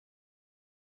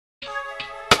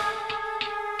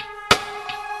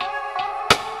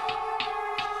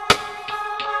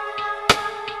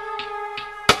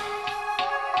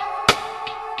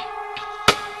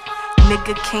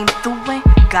nigga came through and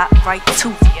got right to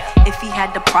it. If he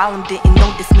had the problem, didn't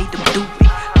notice, made him do it.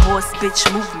 Boss bitch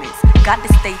movements, got to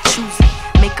stay choosy.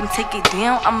 Make him take it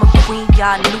down, I'm a queen,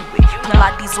 y'all knew it.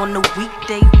 Pilates on the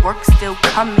weekday, work still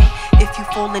coming. If you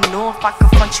falling off, I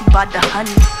confront you by the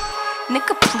honey.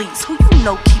 Nigga please, who you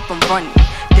know keep him running?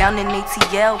 Down in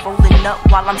ATL, rolling up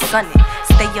while I'm sunning.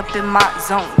 Stay up in my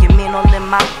zone, your man all in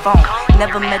my phone.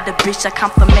 Never met a bitch I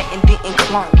compliment and didn't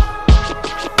clone.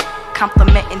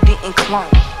 Compliment and didn't clone.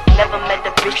 Never met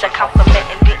a bitch I compliment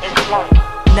and didn't clone.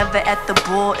 Never at the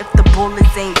ball if the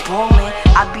ballers ain't ballin'.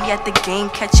 I be at the game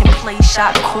catching play,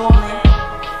 shot calling.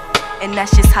 And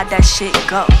that's just how that shit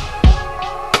go.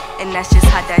 And that's just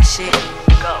how that shit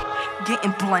go.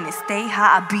 Getting blunt and stay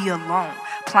high, I be alone.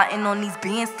 Plotting on these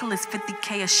bands till it's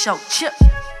 50K a show. Chip.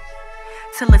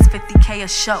 Till it's 50K a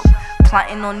show.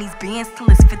 Plotting on these bands till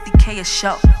it's 50K a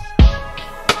show.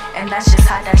 And that's just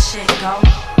how that shit go.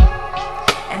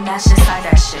 And that's just how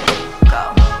that shit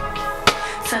go.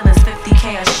 Till it's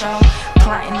 50K a show.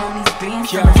 Plotting on these bands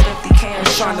till it's 50K a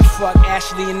show. Trying to fuck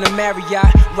Ashley in the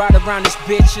Marriott. Ride around this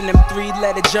bitch in them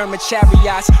 3-letter German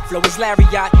chariots. Flow is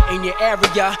lariat in your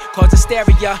area, cause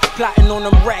hysteria. Plotting on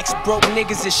them racks, broke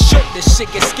niggas is shook. This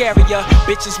shit gets scarier.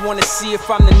 Bitches wanna see if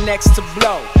I'm the next to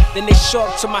blow. Then they show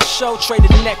up to my show, trade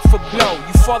a neck for blow.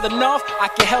 You falling off? I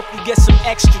can help you get some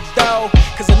extra dough.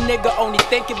 Cause a nigga only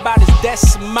thinking about his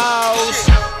decimals.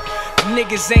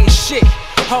 Niggas ain't shit,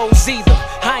 hoes either.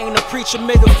 I ain't a preacher,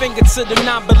 middle finger to the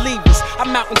non-believers.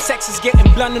 I'm out in Texas getting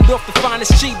blunted off the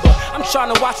finest cheaper. I'm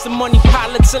trying to watch the money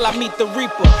pile till I meet the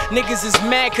reaper. Niggas is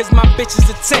mad cause my bitch is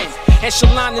a 10. And she'll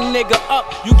line the nigga up,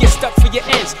 you get stuck for your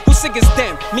ends. Who sick as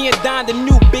them? Me and Don, the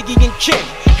new Biggie and Kim.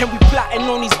 And we plotting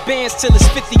on these bands till it's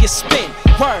 50 a spin.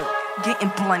 Word.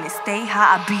 Getting blunt and stay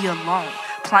high, I be alone.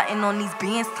 Plotting on these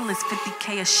bands till it's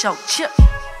 50K a show. Chip.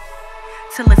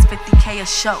 Till it's 50K a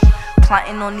show.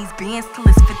 Plotting on these bands till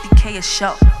it's 50K a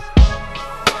show.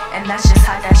 And that's just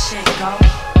how that shit go.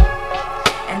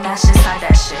 And that's just how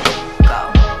that shit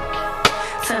go.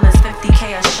 Till it's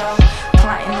 50K a show.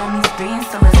 Plotting on these bands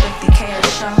till it's